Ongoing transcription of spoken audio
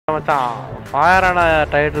மச்சான் ஃபயரான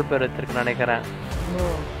டைட்டில் பேர் வச்சிருக்கு நினைக்கிறேன்.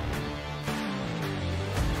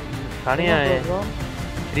 தனியா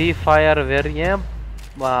free fire variant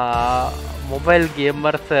mobile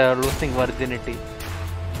gamers losing virginity.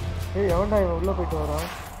 ஏய் எவன்டா இவன் உள்ள போயிட்டு வரான்?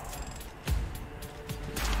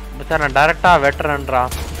 மச்சான் நான் டைரக்டா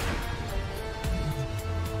வெட்டரன்றான்.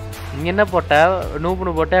 நீ என்ன போட்ட?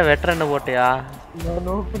 நூப்னு போட்ட வெட்டரன் போட்டியா? நான்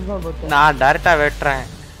நூப்னு தான் போட்டேன். நான் டைரக்டா வெட்டறேன்.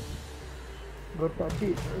 கோட்டாட்டி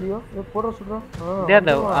ஐயோ போற சொல்றா.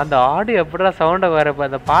 அந்த ஆடியோ எப்படிடா சவுண்ட வர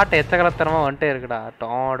அந்த பாட்டு எச்சகலத்தனமா வந்துட்டே இருக்குடா.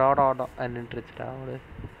 டோடோடோ நின்றுச்சுடா.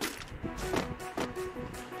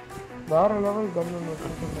 வேற லெவல் கன் ஒன்னு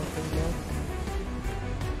வச்சிருக்கேன்.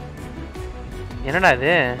 என்னடா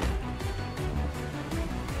இது?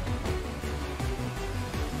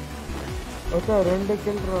 ஓகே 2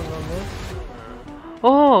 கில் நானு. ஓ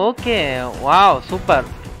ஓகே வாவ் சூப்பர்.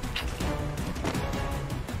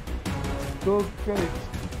 ஓகே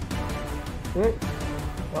ஏய்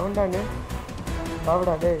அவன்டானே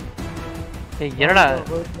பாவடா டேய். ஏய் என்னடா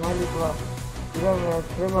நாளைக்கு வா. இவன்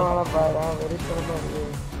ஸ்ட்ரீம் வாடா பாறா வெரி சரமா இருக்கு.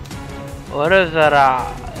 ஒரு சரா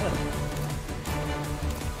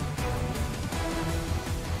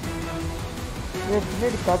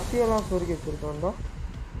பின்னாடி கத்தியெல்லாம் சொருக்கி வச்சிருக்கான்டா.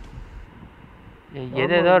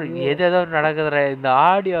 ஏதேதோ நடக்குதுடா. இந்த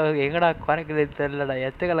ஆடியோ எங்கடா குறைக்குது தெரியலடா.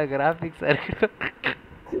 எத்தகல கிராபிக்ஸ் இருக்கு.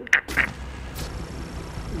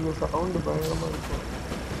 இந்த சவுண்ட் பயங்கரமா இருக்கு.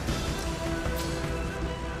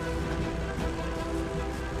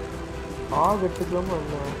 எடுத்துக்கலாமா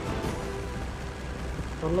என்ன?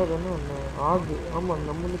 நல்லதானே என்ன ஆகு? ஆமா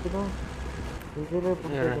நம்மளுக்கு தான் இதுல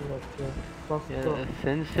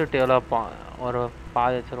சென்சிட்டிவ் எவ்வளோ ஒரு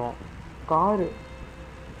பாதி வச்சிருவோம். காரு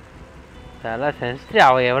அதெல்லாம் சென்சிட்டிவ்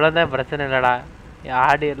அவன் எவ்வளோதான் பிரச்சனை இல்லைடா.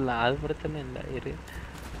 ஆடிடலாம் அது பிரச்சனை இல்லை. இரு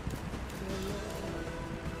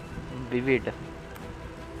விவிட்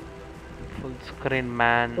ஃபுல் ஸ்க்ரீன்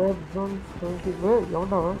மேன்.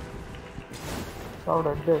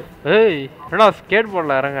 ஏய் என்னடா ஸ்கேட்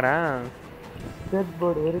போர்டில் இறங்குறேன். ஸ்கேட்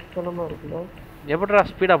போர்டு வெறித்தனமா இருக்குல்ல. எப்படிடா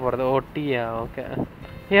ஸ்பீடா போறது? ஓட்டியா ஓகே.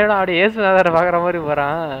 ஏடா அப்படியே ஏசுநாதர் பார்க்குற மாதிரி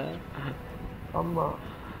போறான். ஆமா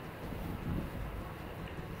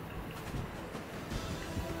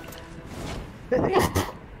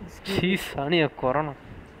சீசானிய கொரோனா.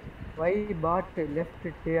 வை பாட் லெஃப்ட்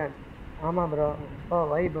டேன். ஆமா ப்ரோ. ஓ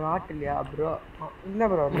வை பாட் இல்லையா ப்ரோ? இல்ல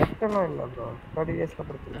ப்ரோ லெஃப்ட்லாம் இல்ல ப்ரோ. 30 இயர்ஸ்ல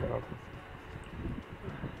படிச்சிருக்கேன்.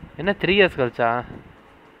 என்ன 3 இயர்ஸ் கழிச்சா?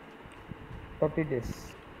 30 டேஸ்.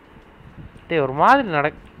 டேய் ஒரு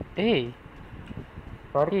மாதிரி ஏய்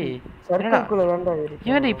சர்க்கிள்குள்ள வேண்டா இருக்கு.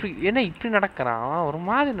 என்ன இப்படி நடக்கறான்? ஒரு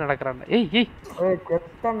மாதிரி நடக்கறான். ஏய்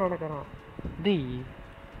செத்தா நடக்கறான். டேய்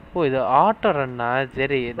ஓ இது ஆட்டோ ரன்னா?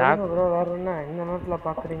 சரி நான் ப்ரோ வேற என்ன இந்த நோட்ல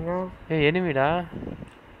பாக்குறீங்க? ஏய் எனிமிடா.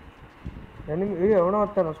 எனிமி எவனோ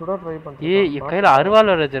ஒருத்தன சுட ட்ரை பண்றான். ஏய் கையில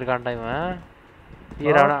அருவாள் வச்சிருக்கான்டா இவன்.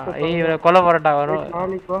 ஈரானா இவனை கொல்ல போறடா வரும்.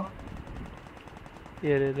 நாளைக்கு வா.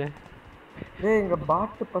 ஏறு டேய் இங்க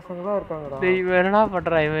பாட் பசங்களா இருக்காங்கடா. டேய் இவன் என்னடா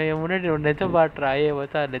பண்றான்? இவன் முன்னாடி ஒரு நெச்ச பாட்றா. ஏய்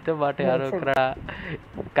மச்சான் நெச்ச பாட்டு யாரோ இருக்கறடா.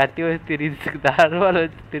 கத்தி வச்சு திரிச்சுக்குது. அருவாள்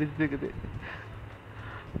வச்சு திரிச்சுக்குது.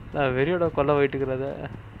 நான் வெறியோட கொல்ல போயிட்டு இருக்கறத.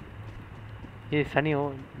 ஏய் சனியோ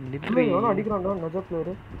நில்லு. எவனோ அடிக்குறான்டா நஜ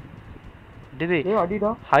பிளேயர். டேய் அடிடா.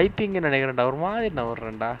 ஹைப்பிங் நினைக்கிறேன்டா. ஒரு மாதிரி நான்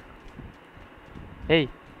வர்றேன்டா. ஏய்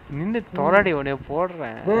நின்னு தோராடி உன்னை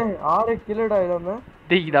போடுறேன். டேய் 6 கிலோடா இதானே.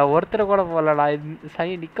 டேய் நான் ஒருத்தர கூட போடலடா.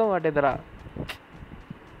 சனி நிக்க மாட்டேதுடா.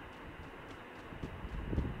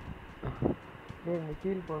 டேய் நீ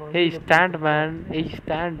கீழ போறோம். ஏய் ஸ்டாண்ட் மேன். ஏய்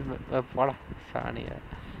ஸ்டாண்ட் போடா சானியா.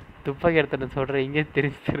 துப்பாக்கி எடுத்துட்டு சொல்றேன் இங்கே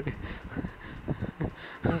தெரிஞ்சிரு.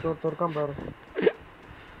 இங்க ஒருத்தர்க்கான் பாரு.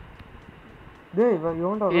 டேய்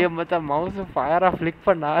யோண்டா. ஏய் மச்சான் மவுஸ் ஃபயரா ஃபிளிக்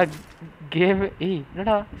பண்ணா கேம். ஏய்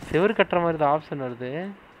என்னடா செவர் கட்டற மாதிரி தான் ஆப்ஷன் வருது.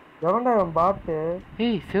 எவன்டா இவன் பாட்?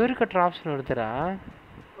 ஏய் செவர் கட்டற ஆப்ஷன் வருதுடா.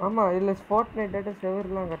 ஆமா இல்ல ஸ்பாட்லைட் டேட்டா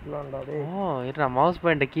செவர்லாம் கட்டலாம்டா டேய். ஓ இரு நான் மவுஸ்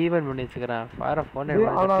பாயிண்ட கீபோர்ட் பண்ணி வச்சுக்கறேன். ஃபயரா போன்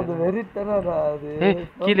எடுத்து. ஆனா அது வெறித்தனடா அது. ஏய்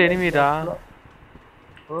கீழ எனிமிடா.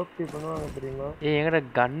 ஓகே பண்ணுவாங்க தெரியுமா? ஏய் எங்கட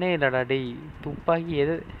கன்னே இல்லடா டேய். துப்பாக்கி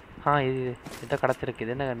இது இத கடத்திருக்கு.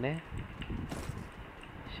 இது என்ன கன்னு?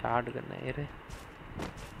 ஷாட் கன்னு. இரு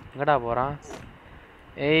எங்கடா போறான்?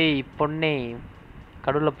 ஏய் பொண்ணே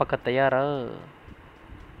கடவுள பக்க தயாரா?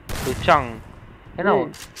 துச்சாங்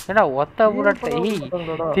ஏன்னா ஒத்த புரட்ட.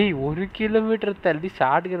 ஏய் 1 கிலோமீட்டர் தள்ளி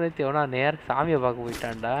ஷாட் கன் வச்சு எவனா நேர சாமியை பார்க்க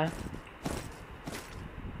போயிட்டான்டா.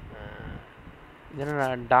 என்ன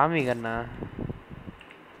டாமி கண்ணா?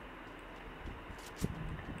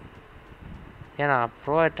 ஏன்னா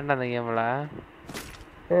ப்ரோ ஆயிட்டேன்டா அந்த கேம்ல.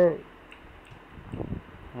 ஏய்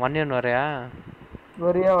 1v1 வரையா?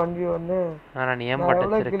 1v1. ஆனா நீ ஏன் பட்டு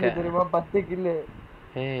வச்சிருக்க? தெரியுமா 10 கில்.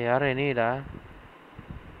 ஏய் யாரும் எனிடா.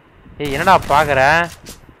 ஏய் என்னடா பாக்குற?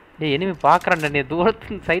 ஏய் எனிமி பாக்குறான்டா, நீ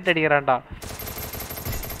தூரத்துல சைட் அடிக்கிறான்டா.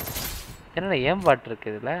 என்னடா ஏன் பாட்டு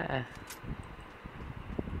இருக்கு இதுல?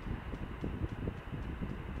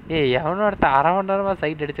 ஏய் எவனோ ஒருத்த அரை மணி நேரமா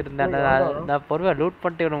சைட் அடிச்சிட்டு இருந்தான்டா. நான் பொறுமையா லூட்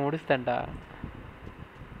பண்ணிட்டு இவனை முடிச்சிட்டேன்டா.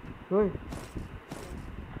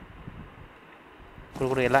 குடு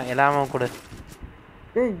குடு எல்லாமே கொடு.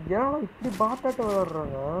 ஏய் ஏன் இப்படி பாட்டாட்ட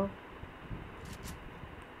விளையாடுறாங்க?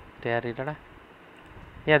 தேறிடா.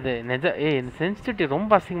 ஏய் அது ஏய் இந்த சென்சிட்டிவிட்டி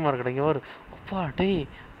ரொம்ப அசிங்கமா இருக்குடா. இங்க ஒரு அப்பா டேய்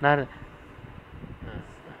நான்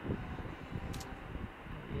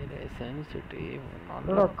சென்சிட்டிவிட்டி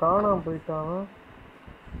நல்லா காணாம போயிட்டான்.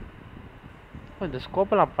 இந்த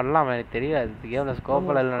ஸ்கோப்பெல்லாம் பண்ணலாமா? எனக்கு தெரியாது இந்த கேம்ல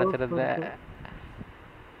ஸ்கோப்பெல்லாம் இல்லை நினச்சிருந்தேன்.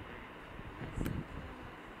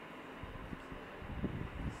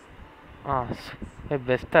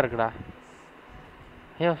 பெஸ்ட்டாக இருக்குடா.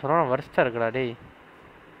 ஐயோ சொல்ல வருஷத்தாக இருக்குடா டேய்.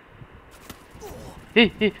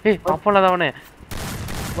 ஏய் அப்போலாம் தான் அவனே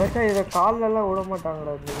இதை காலில் எல்லாம் விட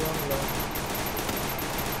மாட்டாங்கடா இந்த கேம்ல.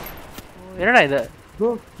 என்னடா இது?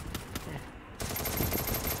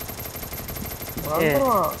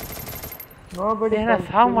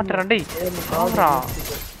 சாக மாட்டேறான் டேய்.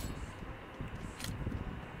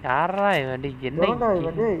 யாரா இவன் டேய்?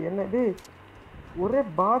 என்ன டேய் ஒரே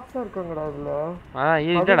பாட்ஸா இருக்காங்கடா இதுல.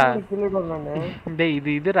 இதுடா டேய்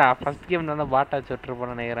இதுடா ஃபர்ஸ்ட் கேம் நான் பாட்டா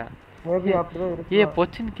சுட்டுறப்போன்னு நினைக்கிறேன். மேபி அப்படிதான் இருக்கு. ஏய்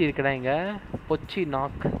பொச்சின்கி இருக்குடா இங்க. பொச்சி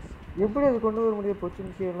நாக் எப்படி அது கொண்டு வர முடியும்?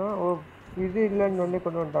 பொச்சின்கினா ஓ இது இல்லன்னு ஒண்ணே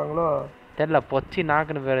கொண்டு வந்துட்டாங்களோ தெரியல. பொச்சி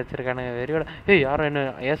நாக்குன்னு பேர் வச்சிருக்கானுங்க வெறியோட. ஏய் யாரும் என்ன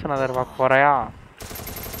ஏசுநாதர் பார்க்க போறியா?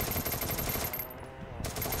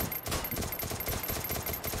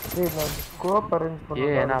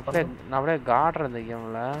 நான் அப்படியே காடுறேன் இந்த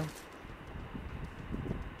கேம்ல.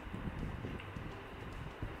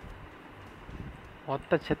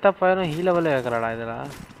 மொத்த செத்த பயிரும் ஹீ லெவலில் வைக்கிறாடா இதுல.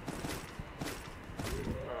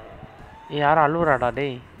 யாரும் அழுவுறாடா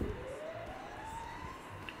டேய்.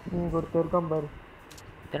 ஒருத்தர் இருக்கான் பாரு.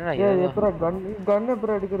 என்னடா கன்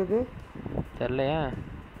எப்பறம் எடுக்கிறது தெரியலையா?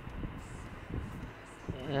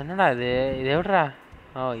 என்னடா இது எப்படிடா?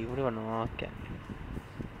 இப்படி பண்ணுவோம். ஓகே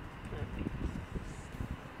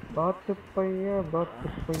பாத்து பையன்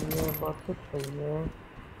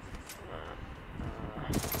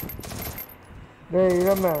டேய்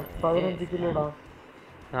இளமே 15 கிலோடா.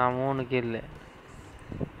 நான் 3 கில்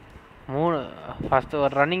 3 ஃபர்ஸ்ட்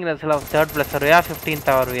ஒரு ரன்னிங் ரேஸ்ல 3rd பிளேஸ் வருவியா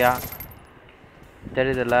 15th வருவியா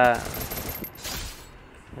தெரியுதுல?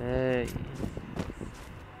 ஏய்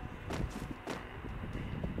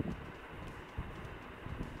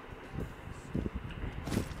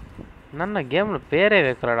நான் கேம்ல பேரே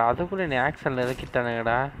வைக்கறடா, அதுக்குள்ள நீ ஆக்சன்ல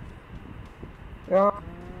இறக்கிட்டானேடா.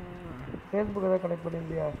 Facebook ஏதா கனெக்ட்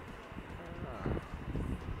பண்ணிருந்தியா?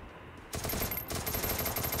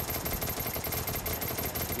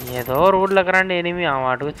 ஏதோ ஒரு ஊர்ல இருக்கிறான் எனிமி, அவன்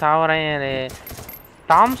வாட்டுக்கு சாவறான்.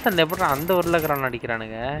 தாம்சன் எப்படி அந்த ஊர்ல இருக்கிறான்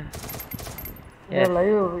அடிக்கிறானுங்க. என்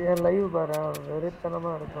லைவ் பாரு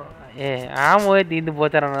வெறித்தனமா இருக்கும். ஆமோ தீந்து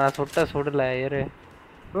போச்சாரா? நான் சுடல ஏறு.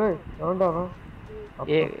 ஏய் வேண்டாம்.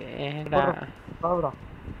 ஏடா பாவுடா.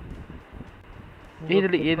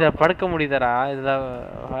 இத படுக்க முடியுதடா? இதுல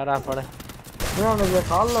வரா படு. ஏன்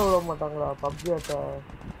கால்ல விட மாட்டாங்களா PUBG ஆட்ட?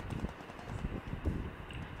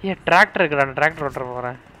 டிராக்டர் இருக்குடா, டிராக்டர் ஓட்ட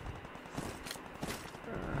போறேன்.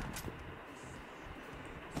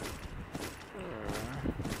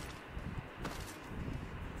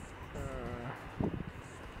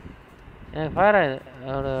 பாரு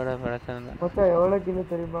எவ்வளோ பிரச்சனை. மொத்தம் எவ்வளோ கிலோ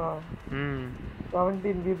தெரியுமா?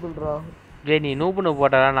 17 பீப்புள்ரா. நீ நூப்புன்னு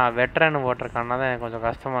போட்டா, நான் வெட்டரன்னு போட்டிருக்கான்னா தான் எனக்கு கொஞ்சம்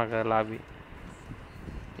கஷ்டமா இருக்குது லாபி.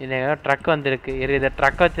 இது ட்ரக் வந்துருக்கு, இதை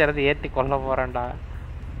ட்ரக் வச்சு ஏற்றி கொல்ல போறேன்டா.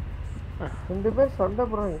 2 பேர் சண்டை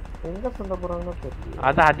போறாங்க, எங்க சண்டை போறாங்கன்னு தெரியல.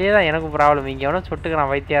 அதான் அதே தான் எனக்கு ப்ராப்ளம். இங்கே எவனோ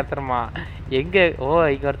சுட்டுக்கிறான் வைத்தியார்த்தமா எங்க?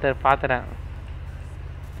 இங்க ஒருத்தர் பார்த்துறேன்.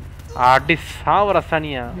 அடி சாவர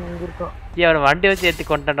சனியா அவனை வண்டி வச்சு ஏற்றி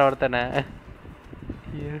கொண்டான் ஒருத்தனை.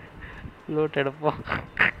 லூட் எடுப்போம்.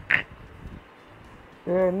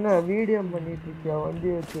 என்ன வீடியோ பண்ணிட்டு இருக்கியா? வண்டி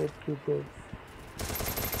வச்சு எடுத்துட்டு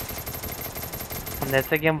அந்த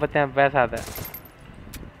எஸ்கேம் பத்தி பேசாத.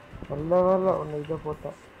 நல்ல வேலை ஒன்று இதை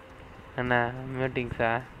போட்டேன். என்ன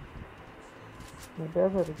மீட்டிங்ஸா? நீ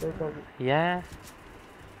பேசாது. ஏன்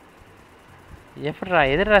எப்படா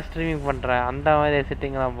எதிரா ஸ்ட்ரீமிங் பண்ற? அந்த மாதிரி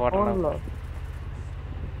செட்டிங்லாம் போடல.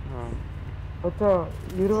 மச்சா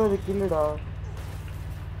 20 கில்லுடா.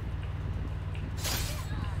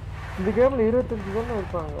 இந்த கேம்ல 25 தானே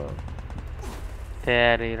இருப்பாங்க.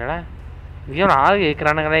 தெரியலடா. இவன் ஆள்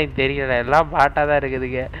கேட்குறானுங்களே தெரியல. எல்லாம் பாட்டாக தான்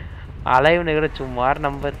இருக்குதுங்க. அலைவ் நிகழ சும்மா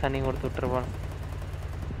நம்பர் தண்ணி கொடுத்து விட்டுருப்பான்.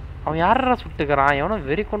 அவன் யாரா சுட்டுக்கிறான்? எவனும்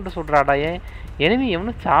வெறி கொண்டு சுடுறாடா. ஏன் எனிமி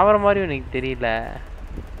எவனும் சாவற மாதிரி எனக்கு தெரியல.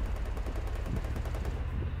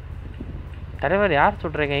 தலைவர் யார்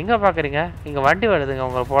சுடுறீங்க? எங்க பாக்குறீங்க? இங்க வண்டி வருதுங்க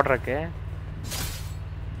உங்களை போடுறக்கு.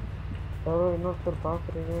 இன்னொருத்தர்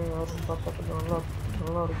பாக்குறீங்க, யாரும் பார்த்தா நல்லா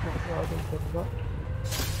நல்லா இருக்கும். யாரும் தெரிஞ்சா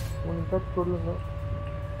உனக்கு சொல்லுங்க.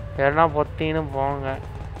 ஏன்னா பொத்தின்னு போங்க.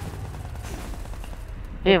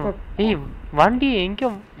 ஏய் வண்டி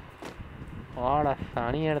எங்க வாடா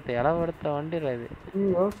சனி எடுத்த இளவெடுத்த வண்டியில் இது.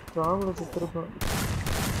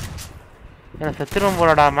 ஏன்னா செத்துருவோம்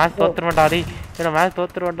போலடா. மேட்ச் தோத்துருவேன்டாடி. ஏன்னா மேட்ச்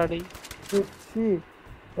தோத்துருவேன்டாடி.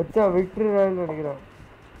 விக்டரி ராயல் நினைக்கிறேன்.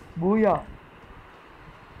 பூயா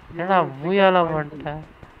ஏன்னா பூயால பண்ணிட்டேன்.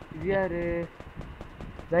 இது யாரு?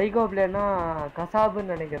 ஜைகோ பிளேனா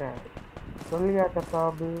கசாபுன்னு நினைக்கிறேன். சொல்லியா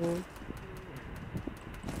கசாபு?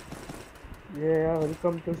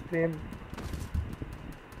 Welcome to stream.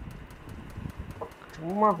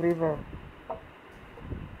 சும்மா ஃப்ரீ ஃபயர்.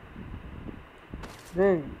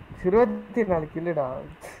 டேய் 24 கில்லுடா.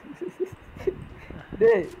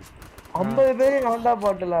 டேய் 50 பேர் நான்டா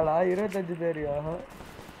போட்டலாடா. 25 பேரியா?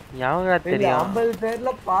 யாவங்க தெரியும். 50 பேர்ல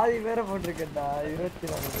பாதி பேரை போட்டிருக்கேன்டா.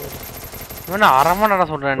 24 பேர். இவனா அரமா நட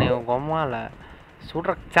சொல்றேன். நீ கொம்மால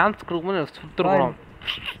சுடுற சான்ஸ் கொடுக்கும்போது சுத்துறோம்.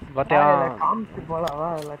 பாத்தியா? காம்ஸ் போலாவா?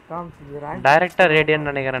 இல்ல காம்ஸ் டைரக்டர் ரேடியன்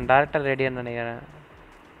நினைக்கிறேன். டைரக்டர் ரேடியன் நினைக்கிறேன்.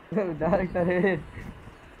 டைரக்டர்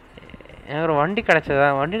எனக்கு ஒரு வண்டி கிடைச்சதா.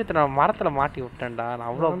 வண்டி எடுத்து நான் மரத்துல மாட்டி விட்டேன்டா. நான்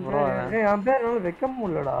அவ்வளவு ப்ரோ. என் பேர் என்னால வைக்க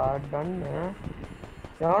முடியலடா. டன்னு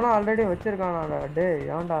எவனோ ஆல்ரெடி வச்சிருக்கானாடா. டேய்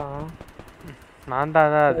ஏன்டா? நான்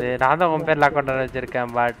தான் அது. நான் தான் உன் பேர் லாக் பண்ண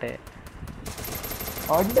வச்சிருக்கேன் பாட்டு.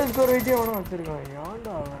 அண்டர்ஸ்கோர் ஐடி எவனோ வச்சிருக்கான்.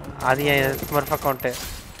 ஏன்டா? அது என் ஸ்மர்ஃப் அக்கவுண்ட்.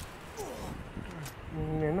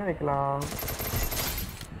 என்ன வைக்கலாம்?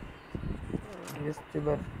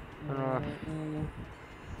 எஸ்டிபர்.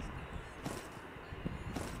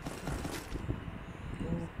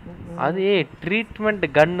 அது ட்ரீட்மெண்ட்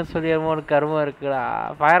கன்னு சொல்லி ஒரு கருமம் இருக்குடா.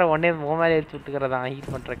 ஃபயரை ஒன்னே மேலே எடுத்து விட்டுக்கிறதா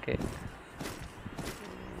ஹீட் பண்றதுக்கு.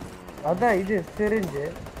 அதான் இது சிரிஞ்சு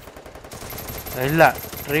இல்ல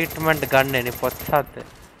ட்ரீட்மெண்ட் கன்னு. நீ பொச்சாத்து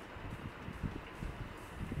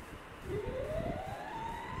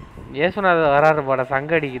ஏசுனாது வராரு போட.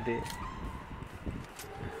 சங்க அடிக்குது.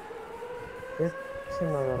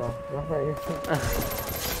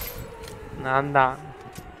 நான் தான்.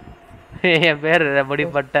 என் பேர்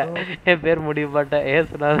முடிப்பட்ட. என் பேர் முடிப்பட்ட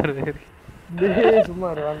ஏசுனாது. சும்மா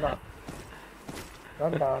வேண்டாம்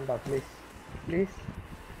வேண்டாம் வேண்டாம் please please.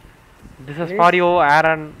 This is for you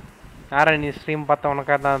Aaron. Aaron நீ ஸ்ட்ரீம் பார்த்த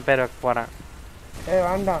உனக்காக தான் பேர் வைக்க போறேன்.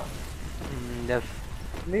 வேண்டாம் எஸ்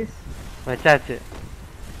ப்ளீஸ். வச்சாச்சு.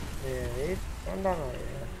 வேண்டாம்.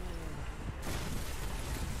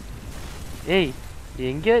 ஏய்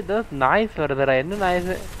எங்கேயோ ஏதோ நாய்ஸ் வருதுடா. என்ன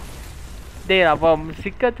நாய்ஸ்? டேய் அப்போ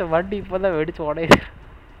சிக்கச்ச வண்டி இப்போதான் வெடிச்சு உடையுது.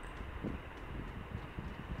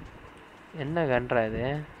 என்ன கன்றா இது?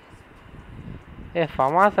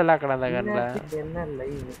 ஃபமாஸ் எல்லாம் கிடந்த கன்றா. என்ன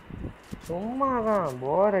லைவ் சும்மாதான்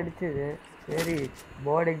போர் அடிச்சுது. சரி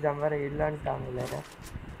போர்டு எக்ஸாம் வேற இல்லைன்ட்டாங்களே.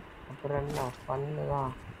 அப்புறம் என்ன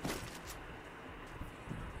பண்ணுதான்.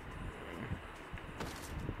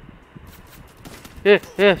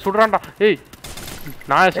 சுடுறான்டா. ஏய்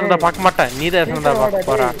நான் எசனதா பார்க்க மாட்டேன். நீ தான் எசனதா பார்க்க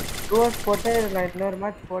போற. போட்டே நான் இன்னொரு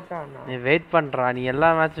மேட்ச் போட்டான். நீ வெயிட் பண்றா. நீ எல்லா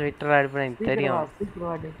மேட்சும் விக்டர் ஆடிப்ப எனக்கு தெரியும்.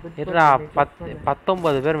 இருடா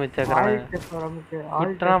 19 பேர் மிச்சக்கறாங்க.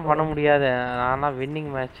 விக்டர்லாம் பண்ண முடியாது. நானா வின்னிங்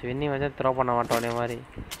மேட்ச் த்ரோ பண்ண மாட்டேன் உன்ன மாதிரி.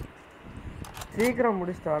 சீக்கிரம்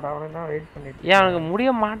முடிச்சிட்டாடா. அவன் தான் வெயிட் பண்ணிட்டு. ஏன் அவனுக்கு முடிய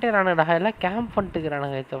மாட்டேறானுடா. எல்லாம் கேம்ப்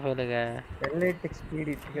பண்ணிட்டுக்கறானுங்க ஹெச்எஃப்ல. எல்ஐடிக்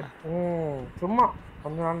ஸ்பீட் சும்மா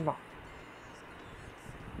கொஞ்ச நாள் தான்.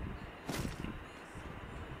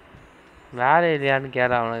 வேலை இல்லையான்னு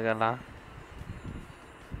கேள அவனுக்கெல்லாம்.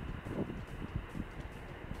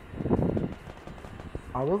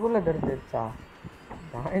 அதுக்குள்ள தெரிஞ்சிருச்சா?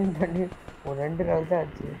 ஜாயின் பண்ணி ஒரு 2 நாள் தான்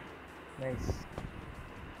ஆச்சு. நைஸ்.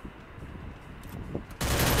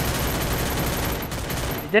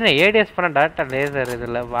 இதென்ன ஏடிஎஸ் பண்ண டாட்டா லேசர்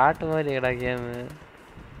இதுல பாட்டு மாதிரி எடா கேம்.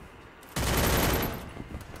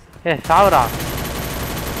 சாவுரா.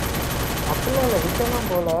 அப்படிலாம் இல்லை. விட்டெல்லாம்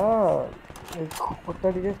போல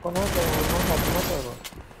 30 டேஸ் பண்ணா வரும்.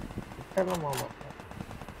 விட்டெல்லாம் மாமா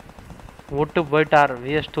விட்டு போயிட்டார்.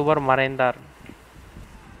 விஎஸ் டூபர் மறைந்தார்.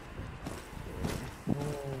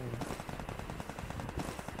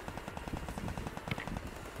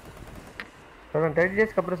 நான் 30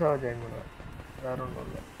 டேஸ்க்கு அப்புறம் சாவ ஜாயின் பண்ணுவேன். வேற ஒன்றும்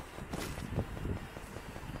இல்லை.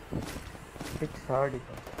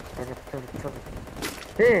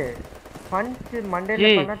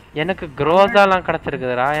 எனக்கு குரோசாலாம்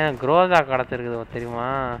கிடைச்சிருக்குதுடா. எனக்கு குரோசா கிடைச்சிருக்குது தெரியுமா?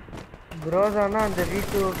 குரோசானா அந்த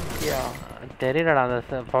V2 தெரியலடா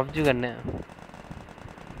அந்த பப்ஜி கண்ணு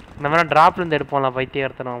நம்ம டிராப்ல இருந்து எடுப்போம்ல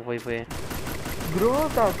பைத்தியக்காரத்தனம் போய் போய்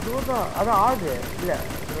க்ரோதா அது ஆகுது இல்ல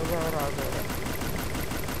க்ரோதா வேற ஆகுது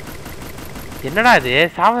என்னடா இது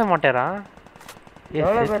சாவே மாட்டேரா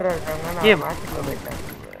எவ்வளவு பேர் இருக்காங்க நான் மேட்ச்ல போயிட்டேன்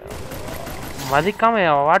மதிக்காம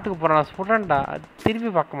வாட்டுக்கு போறான் ஸ்டூடெண்டா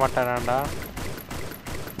திருப்பி பார்க்க மாட்டாராண்டா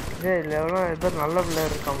டேய் லெவலா ஏதோ நல்ல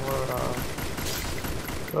பிளேயர் இருக்காங்கடா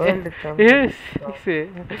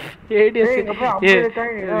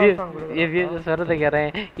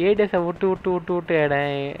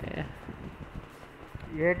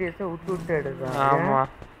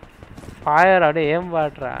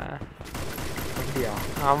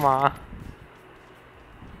ஆமா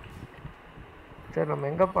சரி நம்ம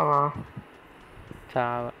எங்க போலாம்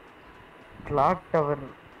கிளாக் டவர்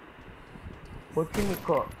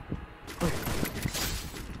பொச்சினிக்கோ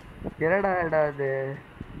என்னடா அது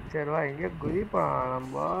சரி வா எங்கே குதிப்பான்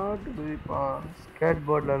நம்ம பாட்டு குதிப்பான் ஸ்கேட்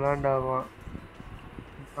போர்டில் லேண்ட் ஆகும்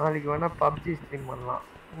நாளைக்கு வேணால் பப்ஜி ஸ்ட்ரீம் பண்ணலாம்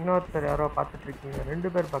இன்னொருத்தர் யாரோ பார்த்துட்ருக்கீங்க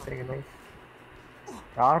 2 பேர் பார்க்குறீங்க நைஸ்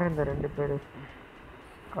யார் இந்த 2 பேர்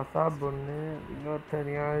கசாப் ஒன்று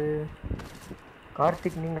இன்னொருத்தர் யார்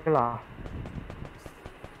கார்த்திக் நீங்களா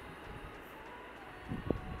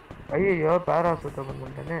ஐயோ பேராசூட் ஓப்பன்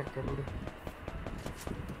பண்ணிட்டேனே சரி விடு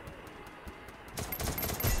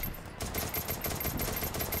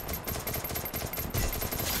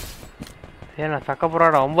ஏன்னா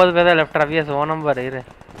சக்கப்புறாடா 9 பேர் தான் லெஃப்ட் அவியஸ் ஓ நம்பர் இரு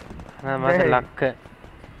அந்த மாதிரி லக்கு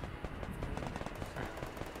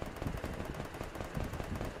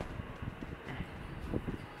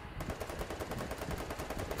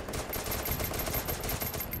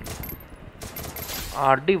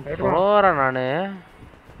அடி போறேன் நானு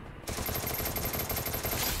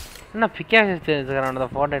என்ன பிக்காக்ஸ் வச்சிருக்கான் அந்த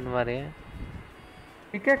ஃபோர்ட்நைட் மாதிரி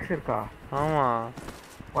பிக்காக்ஸ் இருக்கா ஆமா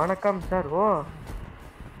வணக்கம் சார் ஓ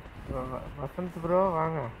வசந்த் ப்ரோ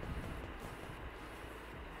வாங்க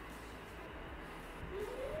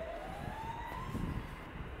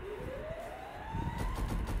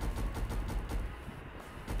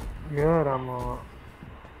ஏறாமோ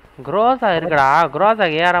க்ரோஸா இருக்குடா க்ரோஸா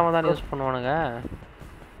ஏறாம தான் யூஸ் பண்ணுவானுங்க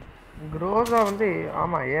க்ரோஸா வந்து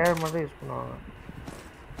ஆமா ஏறாம தான் யூஸ் பண்ணுவாங்க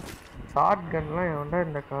ஷார்ட் கன்லாம் எவன்டா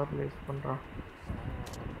இந்த கார்ல யூஸ் பண்றான்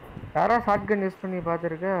யாரா ஷார்ட் கன் யூஸ் பண்ணி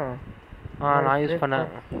பாத்துருக்க நான் யூஸ் பண்ணேன்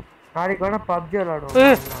நாளைக்கு வேணா பப்ஜி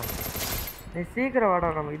விளையாடுவோம் நீ சீக்கிரம் வாடா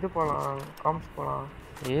நம்ம இது போலாம் காம்ஸ் போலாம்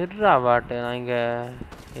இருடா பாட்டு நான் இங்க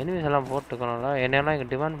எனிமீஸ் எல்லாம் போட்டுக்கணும்ல என்னன்னா இங்க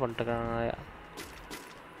டிமாண்ட் பண்ணிட்டுருக்காங்க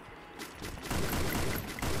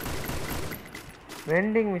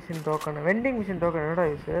வெண்டிங் மிஷின் டோக்கன் என்னடா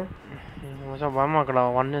யூஸ் மச்சான் பயமாக்கடா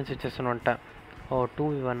 1 சிச்சுவேஷன் வந்துட்டேன் ஓ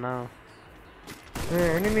 2v1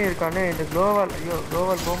 எனிமி இருக்கானே இந்த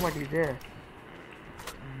குளோவல் போக மாட்டேங்குது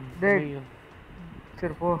டேய்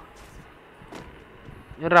சரி போ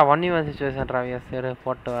இருடா 1v1 சிச்சுவேஷன் ராவியா சரி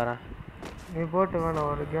போட்டு வரேன் நீ போட்டு வேணா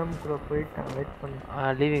ஒரு கேமுக்குள்ள போயிட்டேன் வெயிட் பண்ணு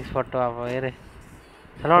லீவிங்ஸ் போட்டு வா இரு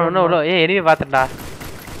ஹலோ இன்னும் எனிமி பார்த்துட்டா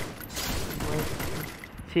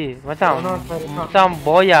சி மச்சான்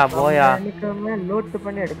போயா எனக்குமே லூட்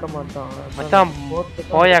பண்ணி எடுக்க மாட்டோம் மச்சான்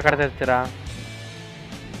போயா கடந்துச்சுடா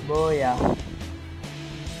போயா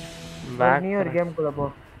பேக் நீ ஒரு கேம் குள்ள போ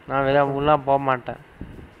நான் வெளிய உள்ள போக மாட்டேன்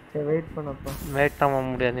சரி வெயிட் பண்ணப்பா வெயிட் பண்ண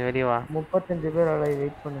முடியாது நீ வெளிய வா 35 பேர் அலை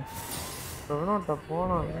வெயிட் பண்ணு சொன்னோட்ட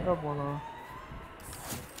போனோம் எங்க போனோம்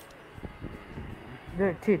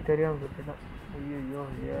டேய் தெரியாம விட்டுட்டேன் ஐயோ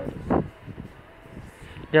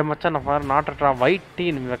ஏ மச்சான் நான் பாரு நாட்டா ஒயிட் டீ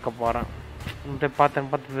வைக்க போறேன் இதை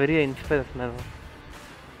பார்த்து பெரிய இன்ஸ்பிரேஷன் இருக்கும்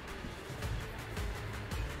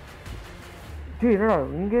என்னடா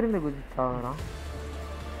இங்க இருந்து குதிச்சாங்கறான்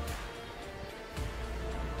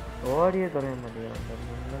ஓடியே தொலைய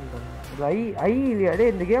மாட்டேங்குது ஐ இல்லையா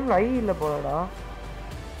டேய் இந்த கேம்ல ஐ இல்ல போலடா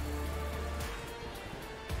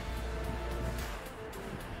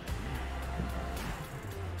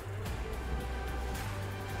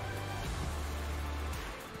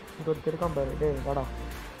கொடுத்திருக்கான் பாரு டேய் வாடா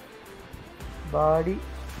பாடி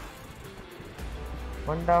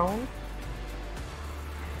ஒன் டவுன்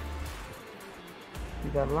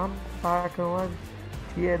இதெல்லாம் பார்க்கும்போது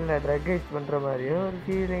தியேட்டர்ல ட்ரக்கைஸ் பண்ற மாதிரியே ஒரு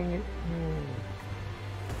ஃபீலிங்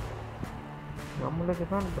நம்மளுக்கு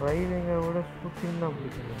தான் டிரைவிங்கை விட ஷூட்டிங் தான்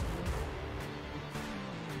பிடிக்கும்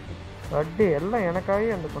அடி எல்லாம்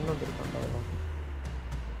எனக்காகவே அந்த கொண்டு வந்துருக்காண்டா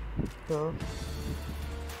ஸோ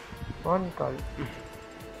ஃபோன் கால்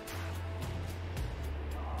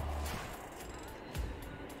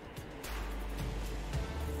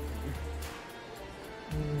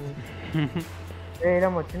ஏய்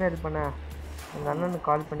நம்ம சின்ன இது பண்ண உங்க அண்ணனுக்கு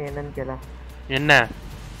கால் பண்ணி என்னன்னு கேள என்ன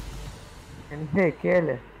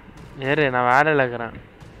கேளு ஏறு நான் வேலையில இருக்கிறேன்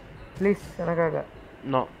ப்ளீஸ் எனக்காக.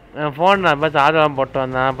 நோ என் ஃபோன் நான் பஸ் ஆதெல்லாம் போட்டு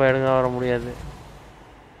வந்தேன் இப்போ எடுங்க வர முடியாது.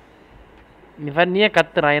 நீ பாரு நீயே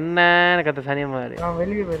கத்துறான் என்ன கத்து சனிய மாதிரி. நான்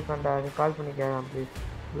வெளியே போயிருக்கேன்டா, நீ கால் பண்ணி கேட்கலாம் ப்ளீஸ்.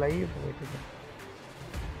 லைவ் பண்ணிட்டு இருக்கேன்.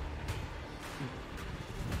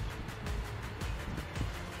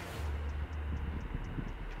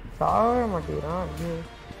 சாவே மாட்டேங்கிறான். ஐயோ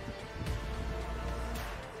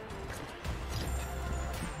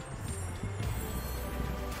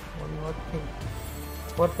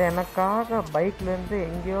ஒருத்தன் எனக்காக பைக்ல இருந்து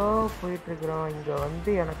எங்கேயோ போயிட்டு இருக்கிறான், இங்க வந்து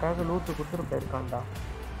எனக்காக லூட்டு கொடுத்துட்டு போயிருக்கான்டா.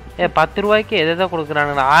 10 ரூபாய்க்கு எதை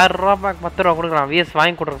கொடுக்குறானுங்க? 1000 ரூபா பேக் 10 ரூபா கொடுக்குறான். விஎஸ்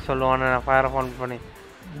வாங்கி கொடுக்க சொல்லுவான். நான் ஃபயரை ஃபோன் பண்ணி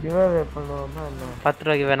கிவ்அவே பண்ணுவோமா என்ன? 10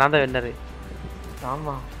 ரூபாய்க்கு நான் தான் வின்னரு.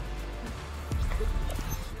 ஆமா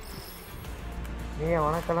நீ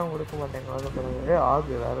வணக்கெல்லாம் கொடுக்க மாட்டேங்க.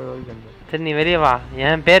 ஆகு வேற ரோல். சரி நீ வெளியே வா.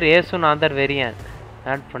 என் பேர் ஏசு, நான் தான் வெறியன்.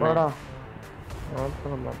 ஆட் பண்ண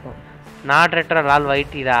மாட்டேன். நாட்ரேட்டர் லால்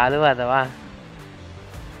வைட்டிடா அழுவாதவா.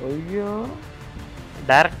 ஐயோ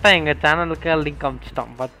டைரக்டா எங்க சேனலுக்கு லிங்க்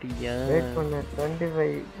அனுப்பிச்சிட்டான் பாத்தியா? வெயிட் பண்ணு.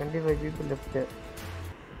 25 people left.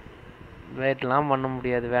 வெயிட்லாம் பண்ண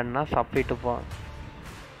முடியாது, வேணும்னா சப்பிட்டு போ.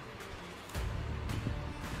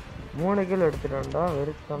 3 கிலோ எடுத்துட்டான்டா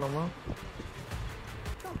வெறுத்தானமா.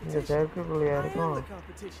 இந்த சேர்க்குள்ளயா இருக்கும்.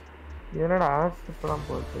 என்னடா ஆஸ்ட்லாம்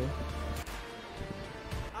போட்டு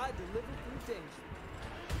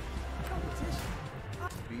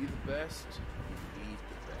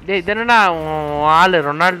டேய் இதென்னடா ஆளு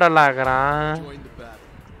ரொனால்டோல ஆக்குறான்.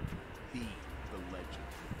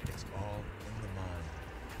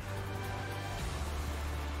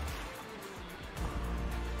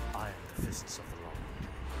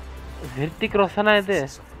 ஹிர்திக் ரோஷனா இது.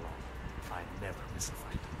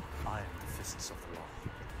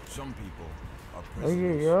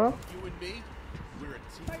 ஐயோ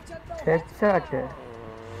ஹெட்ஷாட்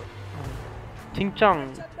சிங்சாங்.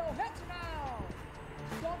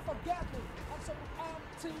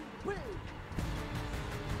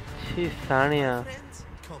 சானியா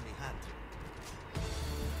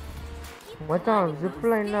மச்சான் ஜிப்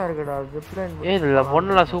லைன்லாம் இருக்குடா. ஜிப் லைன் இல்ல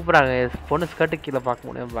பொண்ணுலாம் சூப்பராங்க. பொண்ணு ஸ்கர்ட் கீழே பார்க்க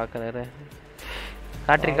முடியும் பார்க்கறாரு.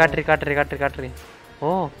 காட்ரி. ஓ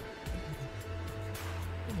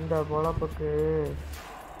இந்த பொழப்புக்கு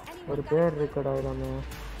ஒரு பேர் இருக்குடா. இதாமே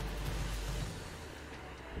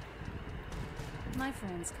My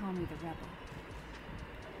friends call me the rebel.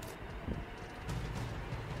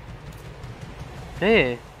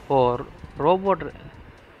 ஏய் ஓ ரோபோட்.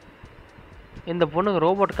 இந்த பொண்ணுக்கு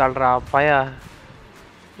ரோபோட் கால்றா பையா.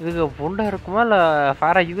 இதுக்கு புண்டை இருக்குமா இல்ல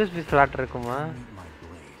ஃபயரா யூஎஸ்பி ஸ்லாட் இருக்குமா?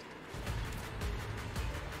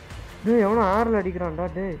 டேய் எவனோ ஆர்ல அடிக்கிறான்டா.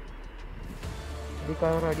 டேய்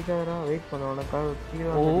அடிக்காதடா வெயிட் பண்ணு. உனக்காக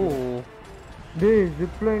கீழே ஓ டேய்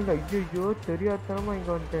ஜிப் லைன்ல. ஐயோ தெரியாதனமா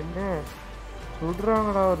இங்க வந்துட்டேன்னு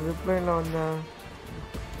சுடுறாங்கடா. ஒரு ஜிப் லைன்ல வந்தேன்.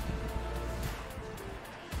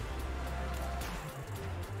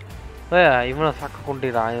 இவனை சக்க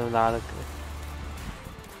கொண்டிடா இந்த ஆளுக்கு.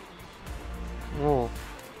 ஓ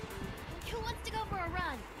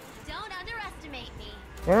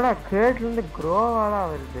என்னடா கிரேட்ல இருந்து க்ரோவாடா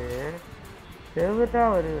வருது. செவுட்டா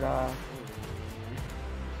வருதுடா.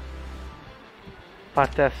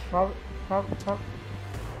 பாஸ்டர்ஸ்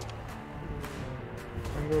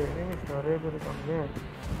ஐயோ எனிமீஸ் நிறைய பேர் இருக்காங்க.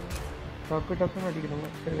 டக்குன்னு அடிக்கணும்.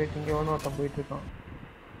 சரி வெயிட், இங்கே ஒருத்தன் போயிட்டு இருக்கான்.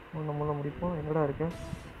 நம்மளாம் முடிப்போம். என்னடா இருக்கு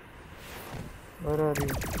வராது.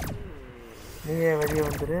 நீயே வெளியே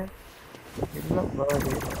வந்துடு. இல்லை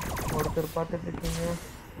வராது. ஒருத்தர் பார்த்துட்டு இருக்கீங்க.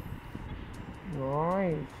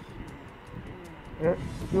 Noise.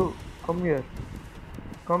 You come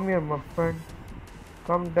here my friend.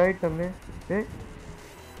 Come tie தம்பி.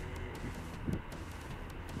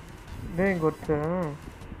 டேய் ஒருத்தன்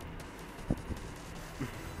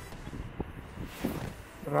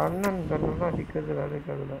ரன் அண்ட் கன்னுலாம் அடிக்கிறது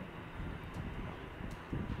வேலைக்காதுல.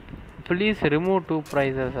 Please remove 2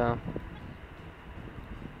 prizes.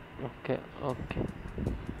 ஓகே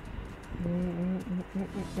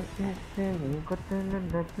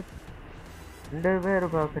 2 பேர்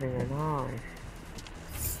பார்க்குறீங்கன்னா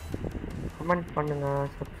கமெண்ட் பண்ணுங்க,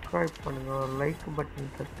 சப்ஸ்கிரைப் பண்ணுங்க, லைக்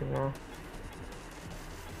பட்டன் தட்டுங்க.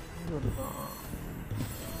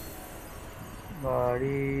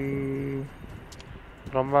 பாடி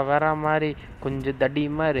ரொம்ப வேற மாதிரி கொஞ்சம் தடி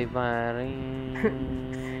மாதிரி பாரு.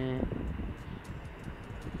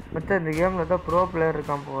 மற்ற இந்த கேம்ல தான் ப்ரோ பிளேயர்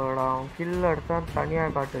இருக்கான் போடா. கில் அடிச்சா தனியா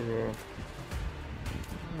காட்டுது.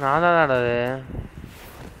 நான் தான்டா அது.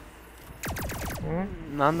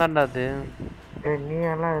 நான் தான்டா அது. நீ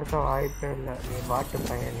எல்லாம் இருக்க வாய்ப்பே இல்லை. நீ பாட்டு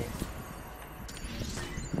பையனே.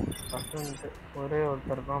 ஒரே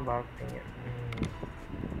ஒருத்தர் தான் பாட்டீங்க.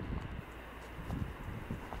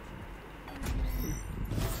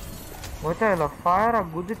 மச்சான் இல்ல ஃபயரா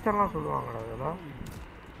குதிச்செல்லாம் சொல்லுவாங்கடா அதெல்லாம்.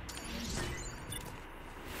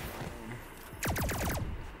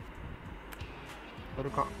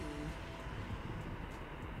 இருக்கான்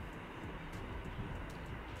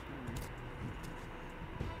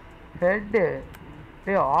ஹெட்.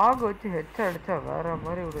 டேய் ஆக் வச்சு ஹெட் அடிச்சா வேற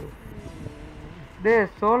மாதிரி ஒரு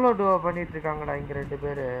டேய் சோலோ டுவோ பண்ணிட்டு இருக்காங்கடா இங்க 2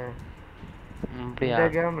 பேரு இந்த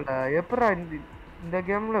கேம்ல. எப்பறா இந்த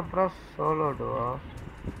கேம்ல எப்பறா சோலோ டுவோ?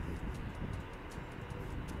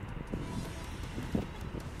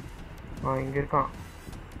 இங்க இருக்கான்.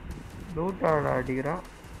 லூட்டாடா அடிக்கிறான்.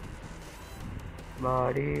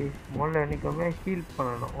 பாடி முதல்ல என்னைக்குமே ஹீல்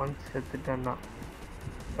பண்ணணும். ஒன்ஸ் செத்துட்டேன்னா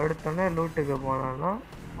அடுத்தோடனே லூட்டுக்கு போனான்னா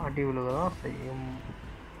அடி விழுகதான் செய்யும்.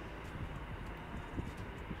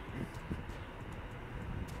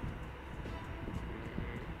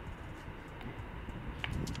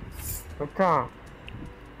 மச்சான்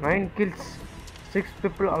 9 kills 6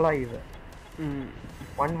 people alive.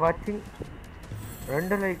 1 watching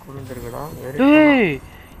 2 like விழுந்திருக்குடா. டேய்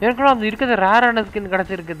எனக்குள்ள அந்த இருக்குது ரேரான ஸ்கின்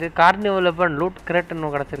கிடைச்சிருக்குது. கார்னிவல்ல பன் லூட்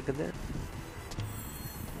கிரேட்னு கிடைச்சிருக்குது.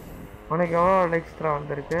 உனக்கு எவ்வளோ லைக்ஸ்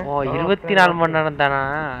வந்திருக்கு? ஓ 24 மணி நேரம் தானா?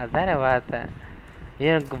 அதானே பார்த்தேன்.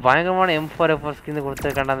 எனக்கு பயங்கரமான M4 ஸ்கின்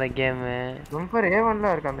கொடுத்துருக்காண்டா அந்த கேம். M4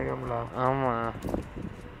 A1ல இருக்கு அந்த கேம்ல. ஆமா.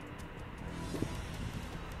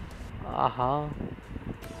 ஆஹா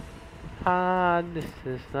this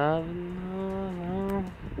is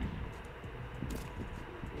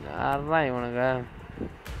யாரா இவனுங்க?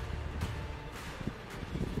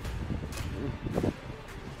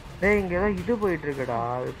 டேய் இங்க ஏதோ இது போயிட்டு இருக்குடா.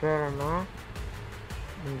 அது பேர் என்ன?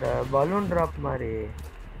 இந்த பலூன் டிராப் மாதிரி.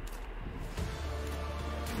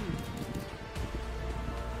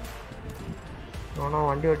 அவனா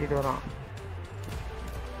வண்டி ஓட்டிட்டு வரான்.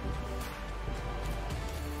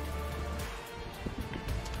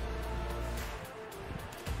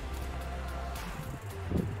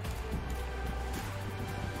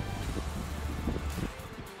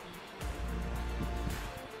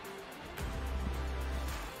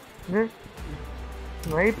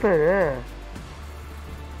 ஸ்னைப்பர்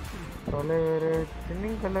தலைவர்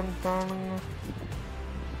சின்னிங்கலம் தானுங்க.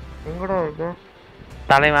 எங்கடா இருக்கு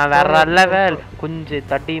தலைவன்? வேற லெவல் கொஞ்சம்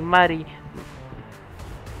தட்டி மாதிரி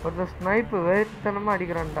ஒரு ஸ்னைப்பு வேத்தனமா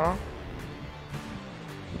அடிக்கிறான்டா.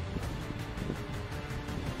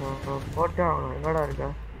 போட்டே ஆகணும். எங்கடா இருக்க?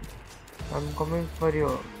 I'm coming for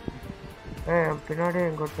you. பின்னாடியே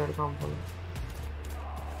எங்க ஒருத்தர் இருக்கான் போல.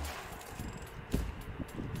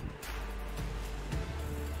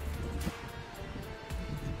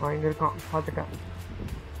 இங்க இருக்கான் பார்த்துட்டேன்.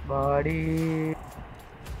 பாடி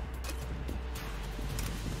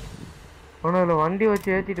ஆனால் வண்டி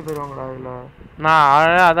வச்சு ஏற்றிட்டு போயிடுவாங்களா அதில்?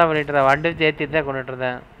 நான் அதான் பண்ணிட்டு இருந்தேன். வண்டி வச்சு ஏற்றிட்டு தான் கொண்டுட்டு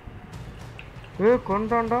இருந்தேன்.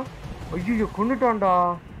 கொண்டாண்டா. ஐயோ கொண்டுட்டான்டா.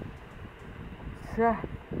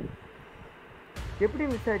 எப்படி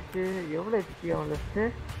மிஸ் ஆச்சு? எவ்வளோ ஹெச்பி அவன் லிஸ்ட்டு?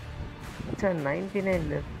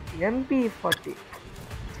 99 MP40.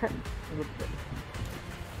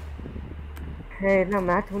 என்ன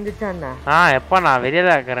மேட்ச் முடிஞ்சிச்சா என்ன? எப்போ நான் வெளியே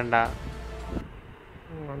தான் இருக்கிறேன்டா.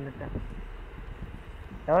 வந்துட்டேன்.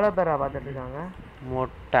 எவ்வளோ பேரா பார்த்துட்டு இருக்காங்க?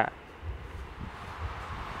 மொட்டை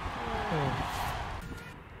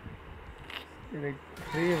எனக்கு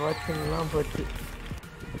ஃப்ரீ வாட்சிங்லாம் போச்சு.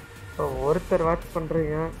 இப்போ ஒருத்தர் வாட்ச்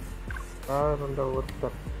பண்ணுறீங்க. அந்த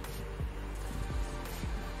ஒருத்தர்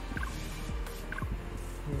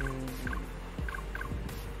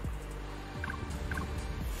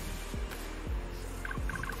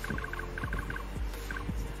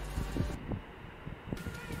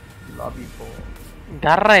லாபி போ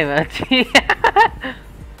கர்றாய் வச்சு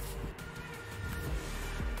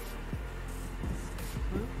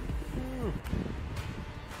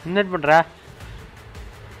என்ன பண்றா?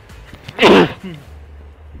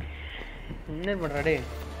 என்ன பண்றா டேய்?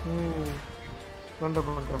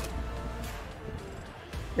 பண்றேன்.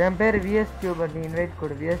 என் பேர் விஎஸ் டியூபர். நீ இன்வைட்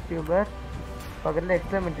கொடு. விஎஸ் டியூபர் பக்கத்தில்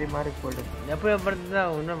எக்ஸ்பிளமெண்ட்ரி மாதிரி போடு. எப்படி பண்ணுறதா?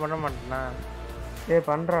 ஒன்றும் பண்ண மாட்டேனா?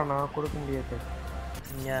 பண்ணுறானா? கொடுக்க முடியாது.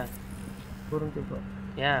 ஏன் புரிஞ்சுக்கோ.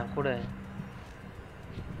 ஏன் கொடு.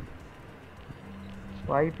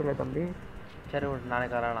 வாய்ப்பு இல்லை தம்பி. சரி விட்டு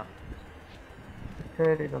நாளைக்கு வரானா?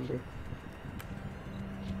 சரி தம்பி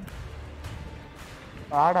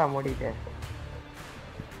ஆடா மூடிட்டேன்.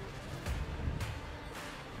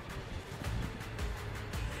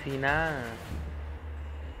 சீனா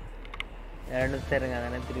 2 சேருங்க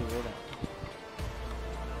அதனே திருப்பி கூட.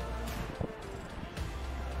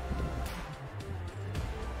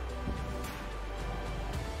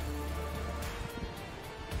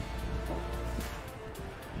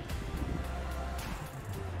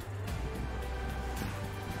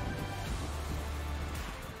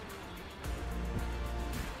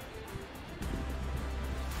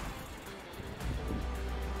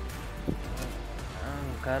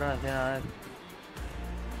 கருணாசி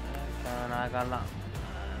நான் காணலாம்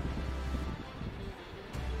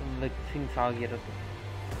மிக்சிங்ஸ் ஆகிறது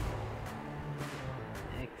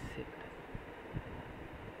எக்ஸிட்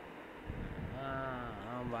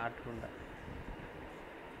பாட்டுண்டா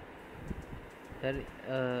சரி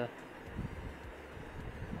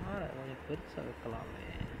கொஞ்சம் பெருசாக வைக்கலாமே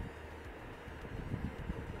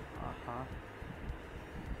ஆஹா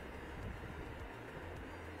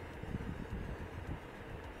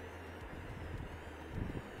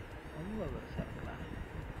ரொம்ப பெருசாக இருக்கலாம்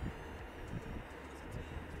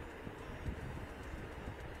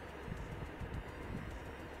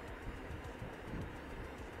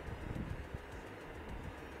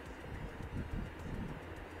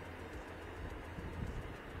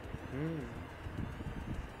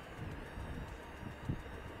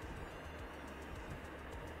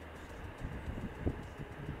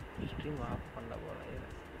ஸ்ட்ரீம் ஆஃப் பண்ண போகிறேன்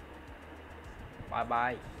பாய்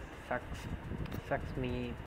பாய் சக்ஸ் மீ